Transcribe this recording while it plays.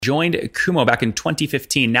joined Kumo back in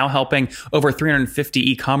 2015, now helping over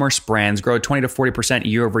 350 e-commerce brands grow 20 to 40%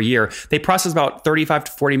 year over year. They process about 35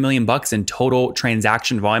 to 40 million bucks in total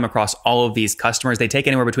transaction volume across all of these customers. They take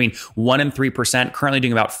anywhere between 1 and 3%, currently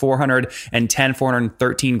doing about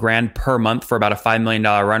 413 grand per month for about a $5 million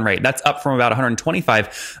run rate. That's up from about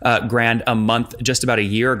 125 grand a month just about a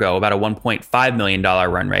year ago, about a $1.5 million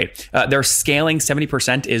run rate. They're scaling.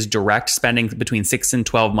 70% is direct, spending between 6 and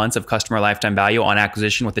 12 months of customer lifetime value on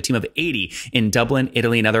acquisition, with a team of 80 in Dublin,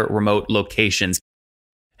 Italy, and other remote locations.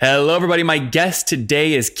 Hello, everybody. My guest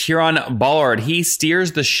today is Kieran Ballard. He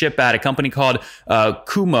steers the ship at a company called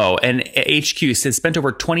Kumo, and HQ has spent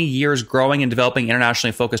over 20 years growing and developing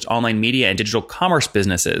internationally focused online media and digital commerce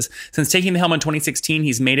businesses. Since taking the helm in 2016,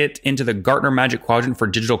 he's made it into the Gartner Magic Quadrant for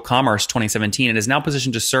Digital Commerce 2017 and is now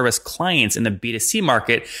positioned to service clients in the B2C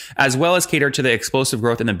market, as well as cater to the explosive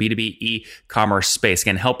growth in the B2B e-commerce space,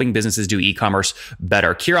 again, helping businesses do e-commerce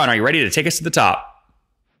better. Kieran, are you ready to take us to the top?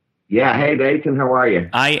 Yeah. Hey, Nathan. How are you?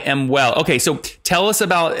 I am well. Okay. So tell us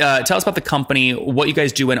about the company, what you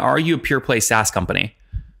guys do, and are you a pure play SaaS company?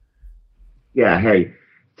 Yeah. Hey.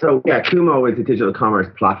 So yeah, Kumo is a digital commerce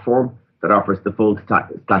platform that offers the full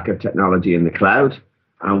stack of technology in the cloud.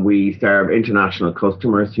 And we serve international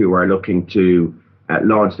customers who are looking to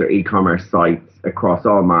launch their e-commerce sites across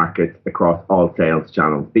all markets, across all sales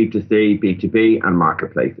channels, B2C, B2B, and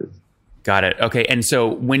marketplaces. Got it. Okay. And so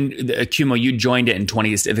when Kumo, you joined it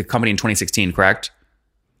the company in 2016, correct?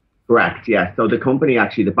 Correct. Yeah. So the company,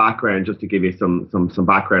 actually, the background, just to give you some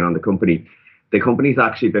background on the company's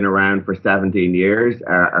actually been around for 17 years.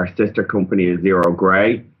 Our sister company is Zero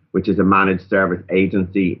Grey, which is a managed service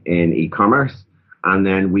agency in e-commerce. And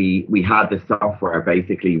then we had the software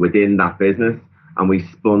basically within that business, and we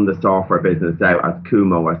spun the software business out as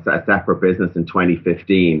Kumo, a separate business in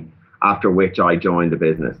 2015. After which I joined the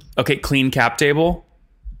business. Okay, clean cap table?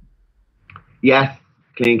 Yes,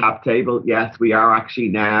 clean cap table. Yes, we are actually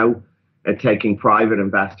now taking private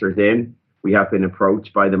investors in. We have been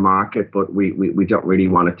approached by the market, but we don't really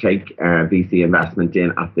want to take VC investment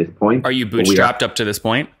in at this point. Are you bootstrapped up to this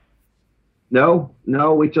point? No,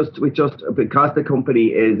 we just because the company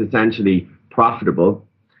is essentially profitable,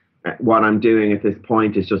 what I'm doing at this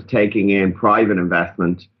point is just taking in private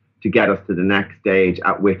investment to get us to the next stage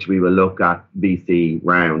at which we will look at VC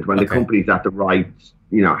round. When the company's at the right,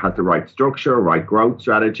 has the right structure, right growth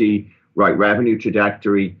strategy, right revenue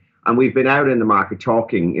trajectory. And we've been out in the market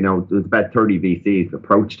talking, there's about 30 VCs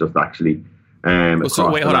approached us actually.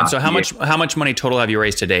 So wait, hold on. So how much money total have you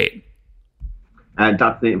raised to date? And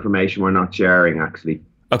that's the information we're not sharing actually.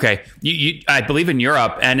 Okay. I believe in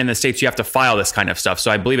Europe and in the States, you have to file this kind of stuff.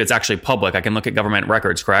 So I believe it's actually public. I can look at government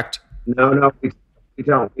records, correct? No, we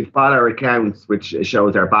don't. We file our accounts, which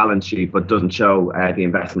shows our balance sheet, but doesn't show the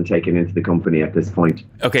investment taken into the company at this point.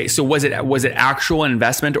 Okay, so was it actual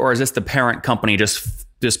investment, or is this the parent company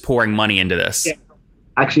just pouring money into this? Yeah.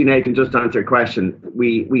 Actually, Nathan, just to answer your question,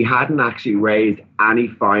 we hadn't actually raised any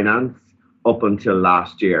finance up until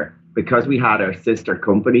last year because we had our sister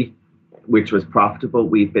company, which was profitable.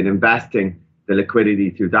 We've been investing the liquidity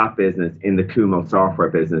through that business in the Kumo software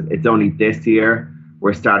business. It's only this year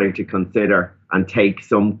we're starting to consider and take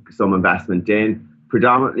some investment in,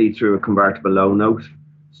 predominantly through a convertible loan note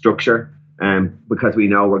structure, because we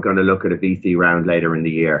know we're going to look at a VC round later in the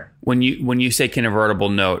year. When you say convertible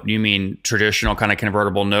note, you mean traditional kind of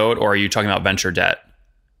convertible note, or are you talking about venture debt?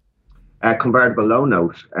 Convertible loan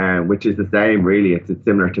note, which is the same, really. It's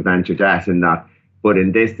similar to venture debt in that, but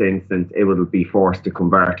in this instance, it will be forced to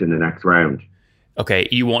convert in the next round. Okay,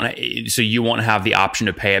 you won't have the option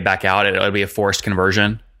to pay it back out. It'll be a forced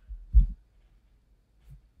conversion.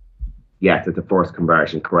 Yes, it's a forced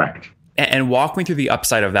conversion, correct. And walk me through the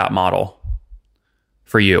upside of that model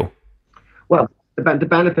for you. Well, the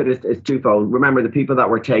benefit is twofold. Remember, the people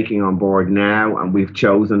that we're taking on board now, and we've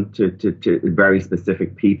chosen to very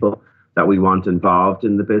specific people that we want involved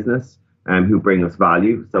in the business, who bring us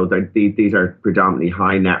value. So these are predominantly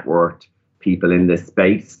high net worth people in this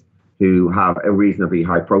space who have a reasonably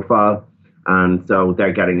high profile. And so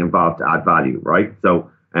they're getting involved to add value, right? So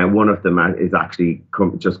one of them is actually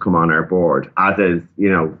just come on our board, as is, the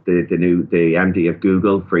MD of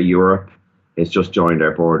Google for Europe has just joined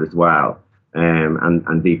our board as well,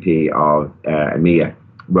 and VP of EMEA,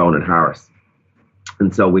 Ronan Harris.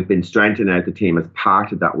 And so we've been strengthening out the team. As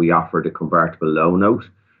part of that, we offered a convertible loan note,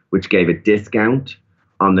 which gave a discount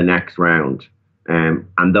on the next round.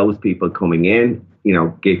 And those people coming in,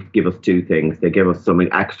 give us two things. They give us some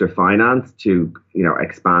extra finance to,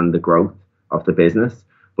 expand the growth of the business,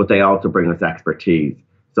 but they also bring us expertise.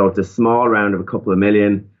 So it's a small round of a couple of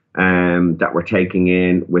million, that we're taking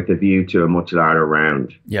in with a view to a much larger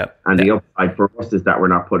round. Yep. And the upside for us is that we're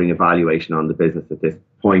not putting a valuation on the business at this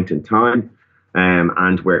point in time.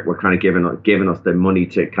 And we're kind of giving us the money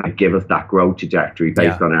to kind of give us that growth trajectory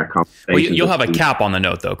based on our conversation. Well, you'll have a cap on the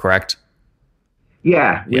note though, correct?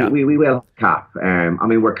 Yeah, we will cap. I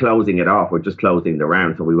mean, we're closing it off. We're just closing the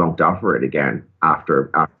round, so we won't offer it again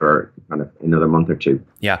after kind of another month or two.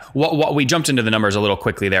 Yeah. What we jumped into the numbers a little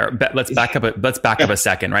quickly there. Let's back up a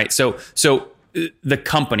second, right? So the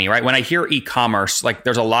company, right? When I hear e-commerce, like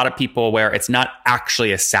there's a lot of people where it's not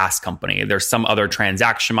actually a SaaS company. There's some other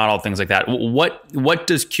transaction model, things like that. What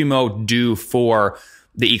does Kumo do for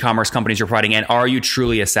the e-commerce companies you're providing? And are you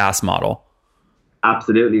truly a SaaS model?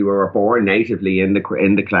 Absolutely. We were born natively in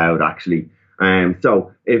the cloud, actually.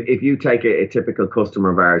 So if you take a typical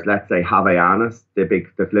customer of ours, let's say Havaianas,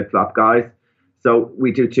 the flip-flop guys. So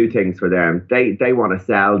we do two things for them. They want to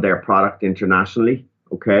sell their product internationally.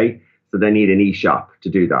 Okay. So they need an e-shop to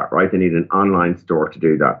do that, right? They need an online store to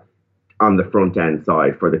do that on the front end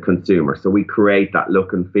side for the consumer. So we create that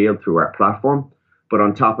look and feel through our platform. But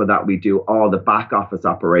on top of that, we do all the back office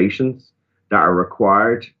operations that are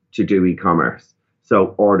required to do e-commerce.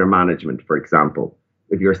 So order management, for example,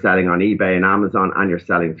 if you're selling on eBay and Amazon and you're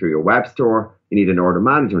selling through your web store, you need an order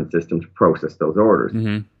management system to process those orders.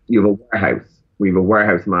 Mm-hmm. You have a warehouse. We have a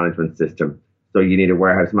warehouse management system. So you need a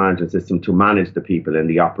warehouse management system to manage the people and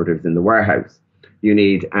the operatives in the warehouse. You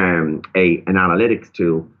need an analytics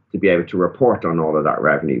tool to be able to report on all of that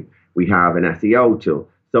revenue. We have an SEO tool.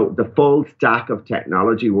 So the full stack of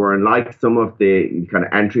technology, we're unlike some of the kind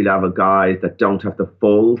of entry-level guys that don't have the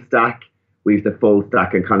full stack. We have the full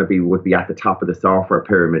stack and kind of would be at the top of the software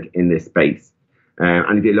pyramid in this space.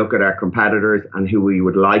 And if you look at our competitors and who we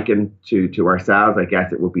would liken to ourselves, I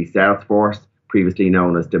guess it would be Salesforce, previously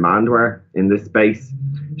known as Demandware in this space.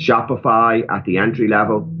 Shopify at the entry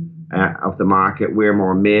level of the market. We're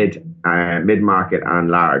more mid-market and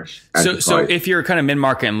large. So if you're kind of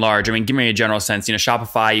mid-market and large, I mean, give me a general sense.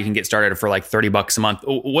 Shopify, you can get started for like $30 a month.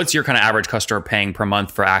 What's your kind of average customer paying per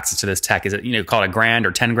month for access to this tech? Is it, call it $1,000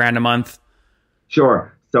 or $10,000 a month?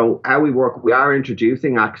 Sure. So how we work, we are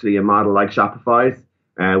introducing actually a model like Shopify's,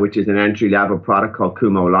 which is an entry-level product called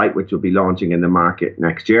Kumo Lite, which will be launching in the market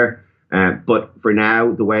next year. But for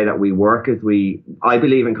now, the way that we work is I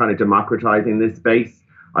believe in kind of democratizing this space.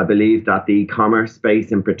 I believe that the e-commerce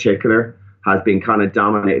space in particular has been kind of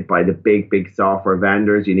dominated by the big software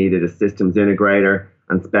vendors. You needed a systems integrator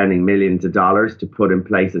and spending millions of dollars to put in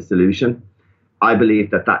place a solution. I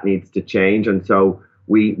believe that needs to change. And so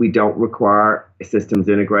we don't require a systems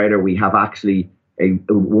integrator. We have actually a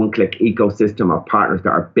one-click ecosystem of partners that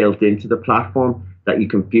are built into the platform that you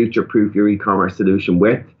can future-proof your e-commerce solution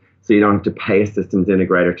with. So you don't have to pay a systems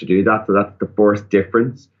integrator to do that. So that's the first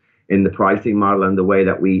difference in the pricing model and the way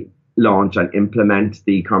that we launch and implement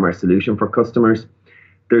the e-commerce solution for customers.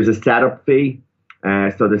 There's a setup fee.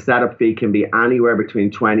 So the setup fee can be anywhere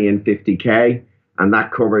between 20 and 50K. And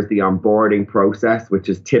that covers the onboarding process, which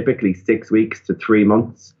is typically 6 weeks to 3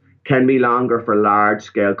 months. Can be longer for large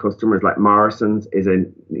scale customers like Morrison's is the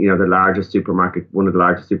largest supermarket, one of the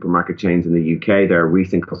largest supermarket chains in the UK. Their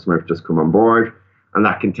recent customer have just come on board. And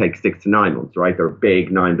that can take 6 to 9 months, right? They're a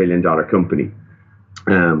big $9 billion company.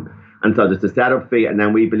 And so there's a setup fee. And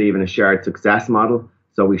then we believe in a shared success model.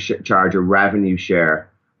 So we charge a revenue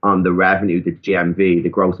share on the revenue, the GMV, the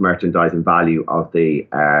gross merchandising value of the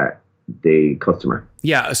customer.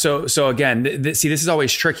 Yeah. So again, this is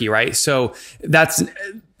always tricky, right? So there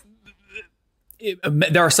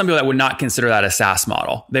are some people that would not consider that a SaaS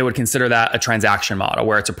model. They would consider that a transaction model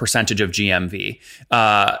where it's a percentage of GMV.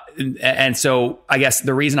 And so I guess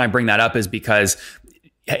the reason I bring that up is because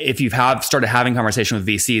if you've started having conversation with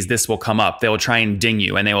VCs, this will come up. They will try and ding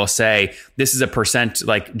you and they will say, this is a percent of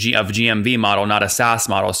GMV model, not a SaaS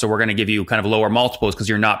model. So we're going to give you kind of lower multiples because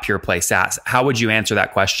you're not pure play SaaS. How would you answer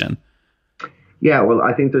that question? Yeah, well,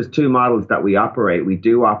 I think there's two models that we operate. We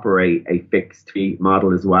do operate a fixed fee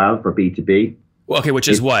model as well for B2B. Okay, which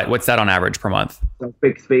is what? What's that on average per month? So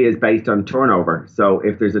fixed fee is based on turnover. So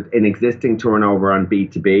if there's an existing turnover on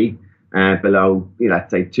B2B below,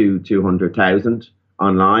 let's say 200,000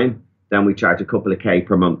 online, then we charge a couple of K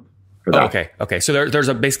per month for that. Okay. So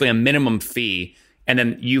there's basically a minimum fee, and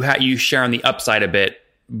then you share on the upside a bit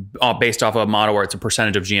based off of a model where it's a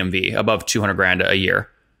percentage of GMV above 200,000 a year.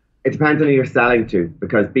 It depends on who you're selling to,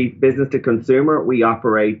 because business to consumer, we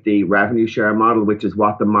operate the revenue share model, which is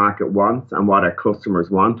what the market wants and what our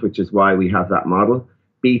customers want, which is why we have that model.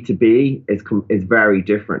 B2B is very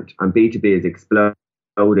different, and B2B is exploding,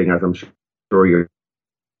 as I'm sure you're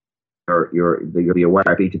be aware.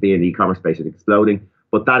 B2B in the e-commerce space is exploding.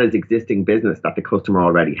 but that is existing business that the customer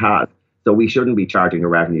already has. So we shouldn't be charging a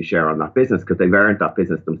revenue share on that business because they've earned that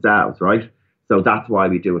business themselves, right? So that's why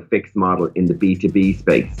we do a fixed model in the B2B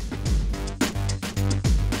space.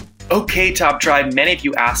 Okay, Top Tribe, many of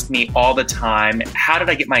you ask me all the time, how did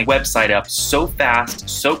I get my website up so fast,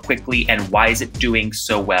 so quickly, and why is it doing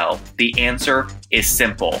so well? The answer is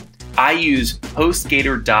simple. I use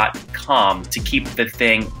HostGator.com to keep the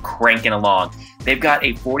thing cranking along. They've got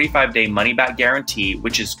a 45-day money-back guarantee,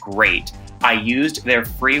 which is great. I used their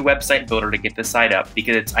free website builder to get the site up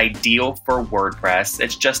because it's ideal for WordPress.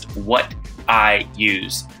 It's just what I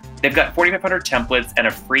use. They've got 4,500 templates and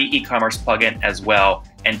a free e-commerce plugin as well,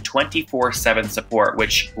 and 24/7 support,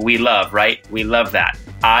 which we love, right? We love that.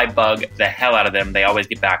 I bug the hell out of them. They always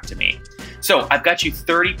get back to me. So I've got you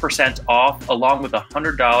 30% off along with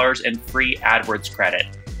 $100 in free AdWords credit.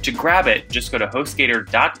 To grab it, just go to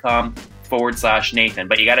HostGator.com/Nathan,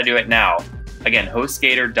 but you got to do it now. Again,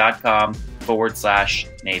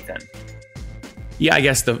 HostGator.com/Nathan. Yeah, I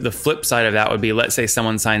guess the flip side of that would be, let's say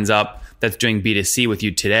someone signs up that's doing B2C with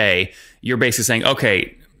you today. You're basically saying,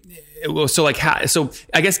 okay, well, so I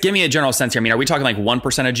guess give me a general sense here. I mean, are we talking like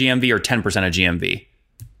 1% of GMV or 10% of GMV?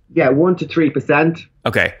 Yeah, 1 to 3%.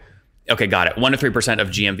 Okay, got it. 1 to 3% of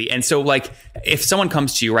GMV. And so like, if someone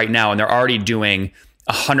comes to you right now and they're already doing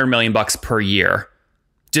 $100 million per year,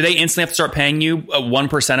 do they instantly have to start paying you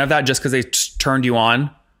 1% of that just because they turned you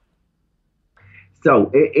on?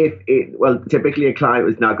 So typically a client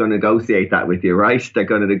is not going to negotiate that with you, right? They're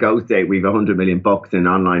going to negotiate, we've $100 million in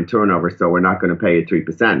online turnover, so we're not going to pay you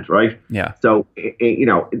 3%, right? Yeah. So,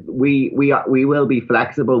 we will be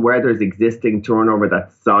flexible where there's existing turnover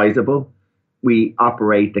that's sizable. We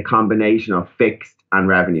operate the combination of fixed and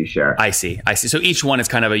revenue share. I see. So each one is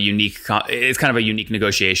kind of a unique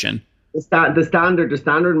negotiation. The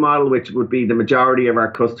standard model, which would be the majority of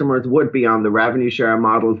our customers, would be on the revenue share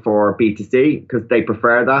model for B2C because they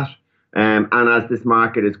prefer that. And as this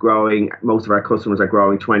market is growing, most of our customers are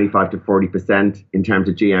growing 25 to 40% in terms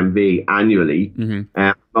of GMV annually.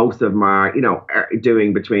 Mm-hmm. Most of them are,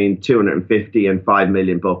 doing between 250 and $5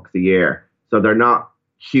 million a year. So they're not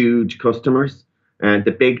huge customers. And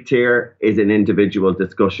the big tier is an individual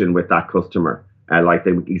discussion with that customer. Like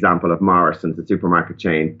the example of Morrison's, the supermarket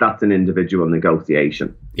chain, that's an individual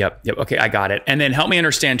negotiation. Yep. Okay, I got it. And then help me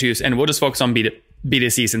understand too, and we'll just focus on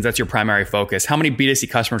B2C since that's your primary focus. How many B2C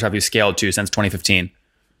customers have you scaled to since 2015?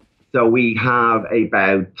 So we have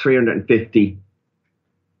about 350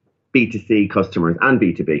 B2C customers and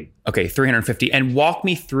B2B. Okay, 350. And walk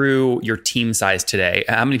me through your team size today.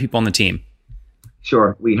 How many people on the team?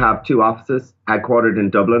 Sure. We have 2 offices, headquartered in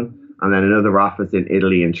Dublin, and then another office in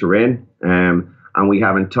Italy in Turin. And we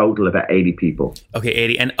have in total about 80 people. Okay,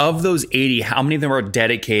 80. And of those 80, how many of them are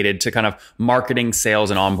dedicated to kind of marketing,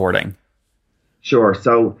 sales, and onboarding? Sure.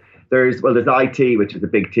 So there's IT, which is a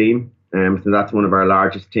big team. So that's one of our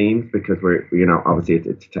largest teams because we're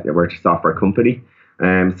a software company.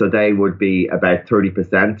 So they would be about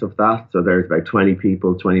 30% of that. So there's about 20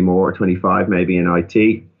 people, 20 more, 25 maybe in IT.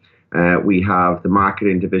 We have the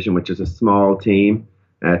marketing division, which is a small team,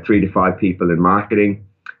 3 to 5 people in marketing.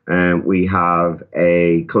 We have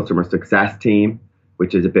a customer success team,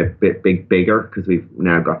 which is a bit bigger because we've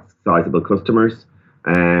now got sizable customers.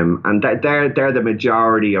 And they're the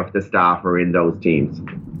majority of the staff are in those teams.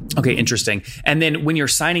 Okay, interesting. And then when you're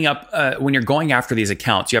signing up, when you're going after these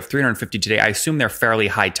accounts, you have 350 today. I assume they're fairly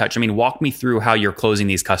high touch. I mean, walk me through how you're closing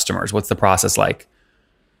these customers. What's the process like?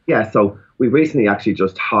 Yeah, so we recently actually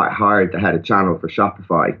just hired the head of channel for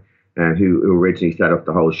Shopify, who originally set up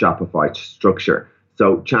the whole Shopify structure.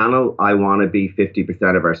 So channel, I want to be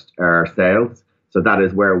 50% of our sales. So that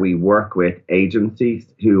is where we work with agencies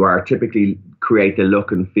who are typically create the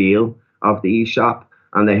look and feel of the eShop.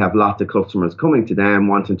 And they have lots of customers coming to them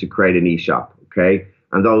wanting to create an eShop. Okay.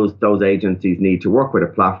 And those agencies need to work with a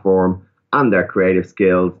platform and their creative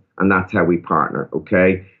skills. And that's how we partner.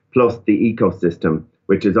 Okay. Plus the ecosystem,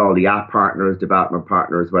 which is all the app partners, development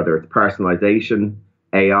partners, whether it's personalization,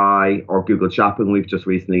 AI, or Google Shopping. We've just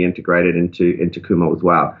recently integrated into Kumo as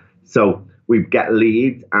well. So we get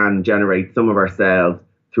leads and generate some of our sales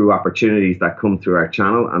through opportunities that come through our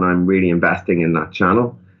channel. And I'm really investing in that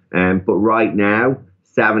channel. But right now,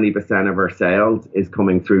 70% of our sales is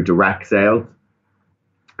coming through direct sales,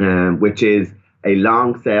 which is a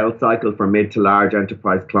long sales cycle for mid to large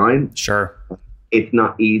enterprise clients. Sure. It's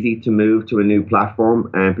not easy to move to a new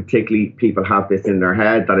platform, and particularly people have this in their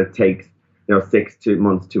head that it takes 6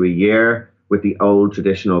 months to a year with the old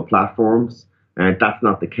traditional platforms. And that's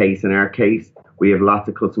not the case in our case. We have lots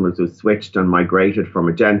of customers who switched and migrated from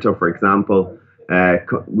Magento, for example,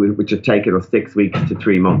 which have taken us 6 weeks to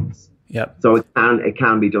 3 months. Yep. So it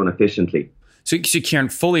can be done efficiently. So Kieran,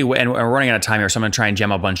 and we're running out of time here, so I'm going to try and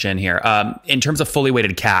jam a bunch in here. In terms of fully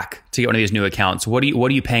weighted CAC to get one of these new accounts, what are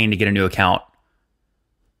you paying to get a new account?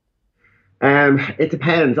 It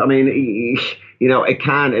depends. I mean, it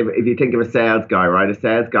can. If you think of a sales guy, right? A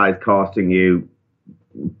sales guy is costing you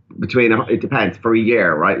it depends for a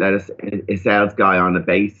year, right? A sales guy on the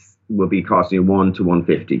base will be costing you 1 to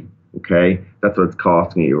 150. Okay, that's what it's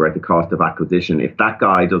costing you, right? The cost of acquisition. If that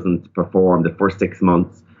guy doesn't perform the first 6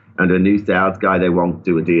 months, and a new sales guy, they won't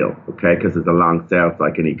do a deal, okay? Because there's a long sales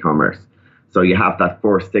cycle in e-commerce. So you have that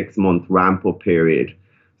first 6 month ramp up period.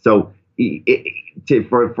 So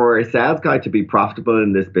for a sales guy to be profitable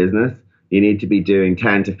in this business, you need to be doing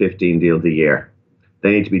 10 to 15 deals a year.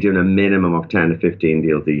 They need to be doing a minimum of 10 to 15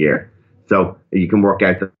 deals a year. So you can work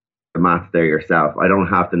out the math there yourself. I don't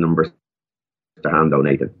have the numbers to hand though,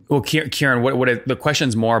 Nathan. Well, Kieran, what the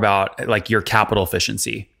question's more about like your capital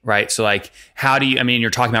efficiency, right? So like, you're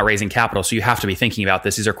talking about raising capital, so you have to be thinking about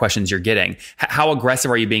this. These are questions you're getting. How aggressive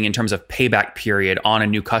are you being in terms of payback period on a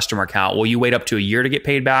new customer account? Will you wait up to a year to get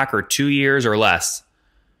paid back, or 2 years or less?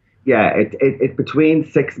 Yeah, it's between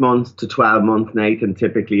 6 months to 12 months, Nathan,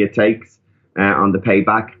 typically it takes on the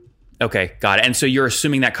payback. Okay, got it. And so you're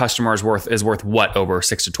assuming that customer is worth what over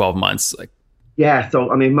 6 to 12 months? Like, yeah,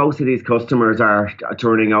 so I mean, most of these customers are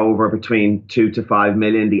turning over between 2 to 5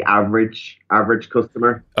 million, the average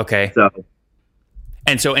customer. Okay.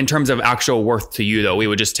 So in terms of actual worth to you, though, we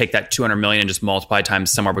would just take that 200 million and just multiply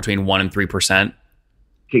times somewhere between 1% and 3%.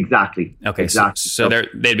 Exactly. Okay. Exactly. So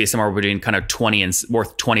they'd be somewhere between kind of 20 and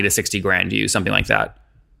worth 20 to 60 grand to you, something like that.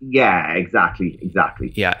 Yeah, exactly.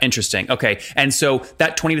 Yeah, interesting. Okay, and so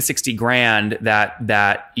that 20 to 60 grand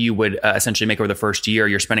that you would essentially make over the first year,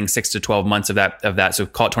 you're spending 6 to 12 months of that. So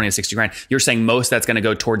call it 20 to 60 grand. You're saying most that's going to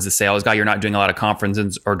go towards the sales guy. You're not doing a lot of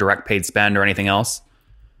conferences or direct paid spend or anything else.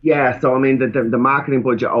 Yeah, so I mean the marketing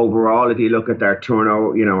budget overall, if you look at their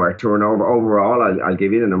turnover, our turnover overall, I'll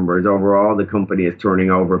give you the numbers. Overall, the company is turning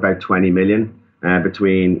over about 20 million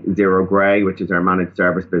between Zero Grey, which is our managed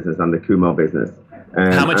service business, and the Kumo business.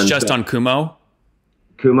 How much just on Kumo?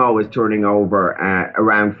 Kumo is turning over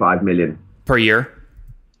around 5 million per year.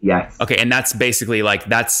 Yes. Okay, and that's basically like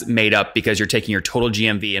that's made up because you're taking your total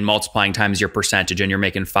GMV and multiplying times your percentage, and you're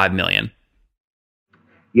making 5 million.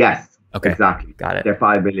 Yes. Okay. Exactly. Got it. Their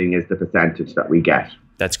 5 million is the percentage that we get.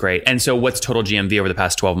 That's great. And so, what's total GMV over the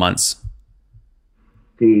past 12 months?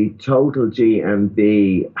 The total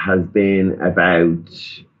GMV has been about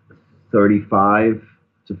 35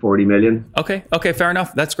 to 40 million. Okay, fair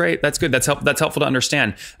enough. That's great. That's good. That's helpful to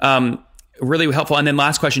understand. Really helpful. And then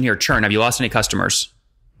last question here, churn. Have you lost any customers?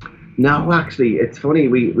 No, actually, it's funny.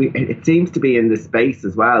 It seems to be in this space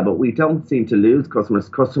as well, but we don't seem to lose customers.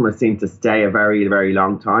 Customers seem to stay a very, very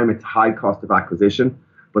long time. It's high cost of acquisition,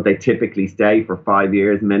 but they typically stay for 5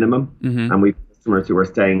 years minimum. Mm-hmm. And we have customers who are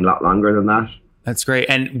staying a lot longer than that. That's great.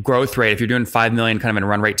 And growth rate, if you're doing 5 million kind of in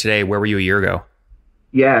run rate today, where were you a year ago?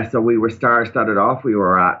 Yeah, so we were started off, we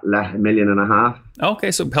were at 1.5 million.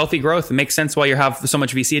 Okay, so healthy growth. It makes sense why you have so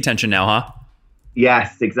much VC attention now, huh?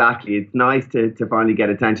 Yes, exactly. It's nice to finally get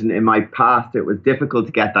attention. In my past, it was difficult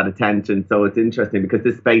to get that attention. So it's interesting because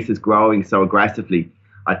this space is growing so aggressively.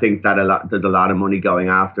 I think that there's a lot of money going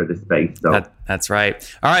after this space. So that's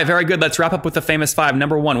right. All right, very good. Let's wrap up with the famous 5.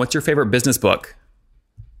 Number 1, what's your favorite business book?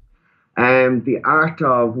 The Art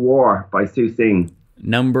of War by Sue Singh.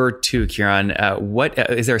 Number 2, Kieran, what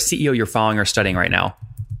is there a CEO you're following or studying right now?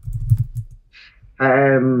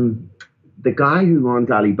 The guy who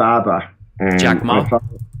runs Alibaba. Jack Ma?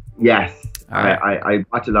 Yes. Right. I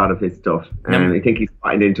watch a lot of his stuff, and I think he's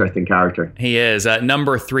quite an interesting character. He is.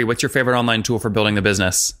 Number 3, what's your favorite online tool for building the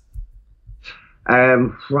business?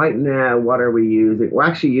 Right now, what are we using? We're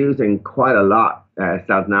actually using quite a lot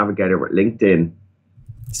Sales Navigator with LinkedIn.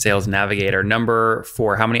 Sales Navigator. Number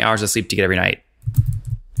 4, how many hours of sleep do you get every night?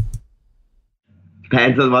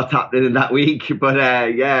 Depends on what's happening in that week. But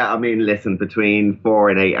yeah, I mean, listen, between 4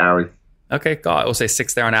 and 8 hours. Okay, God, we'll say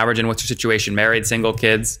 6 there on average. And what's your situation? Married, single,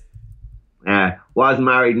 kids? Was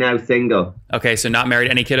married, now single. Okay, so not married.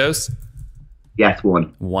 Any kiddos? Yes,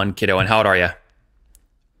 one. One kiddo. And how old are you?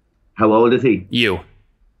 How old is he? You.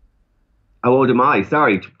 How old am I?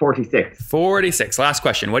 Sorry, 46. 46. Last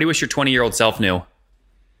question. What do you wish your 20-year-old self knew?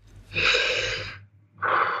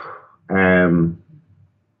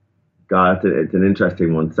 God, it's an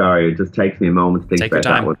interesting one. Sorry, it just takes me a moment to think about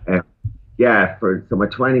that one. Yeah, so my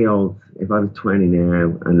 20-year-old, if I was 20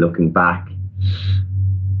 now and looking back,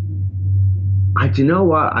 Do you know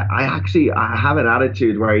what? I have an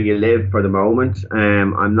attitude where you live for the moment.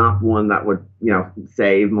 I'm not one that would,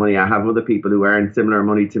 save money. I have other people who earned similar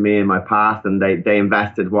money to me in my past, and they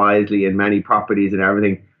invested wisely in many properties and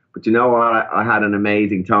everything. But you know what? I had an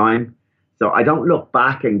amazing time. So I don't look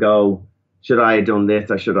back and go, should I have done this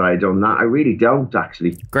or should I have done that? I really don't,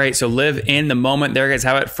 actually. Great. So live in the moment. There you guys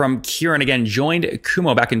have it from Kieran. Again, joined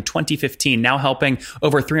Kumo back in 2015, now helping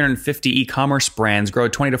over 350 e-commerce brands grow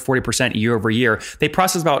 20 to 40% year over year. They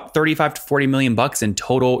process about 35 to 40 million bucks in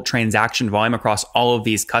total transaction volume across all of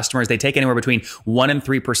these customers. They take anywhere between 1 and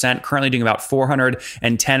 3%, currently doing about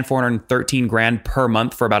 413 grand per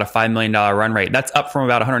month for about a $5 million run rate. That's up from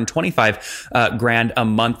about 125 grand a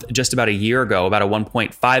month just about a year ago, about a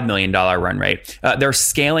 $1.5 million run rate. Their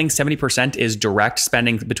scaling 70% is direct,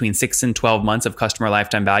 spending between 6 and 12 months of customer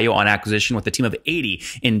lifetime value on acquisition with a team of 80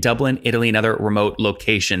 in Dublin, Italy, and other remote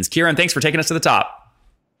locations. Kieran, thanks for taking us to the top.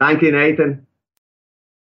 Thank you, Nathan.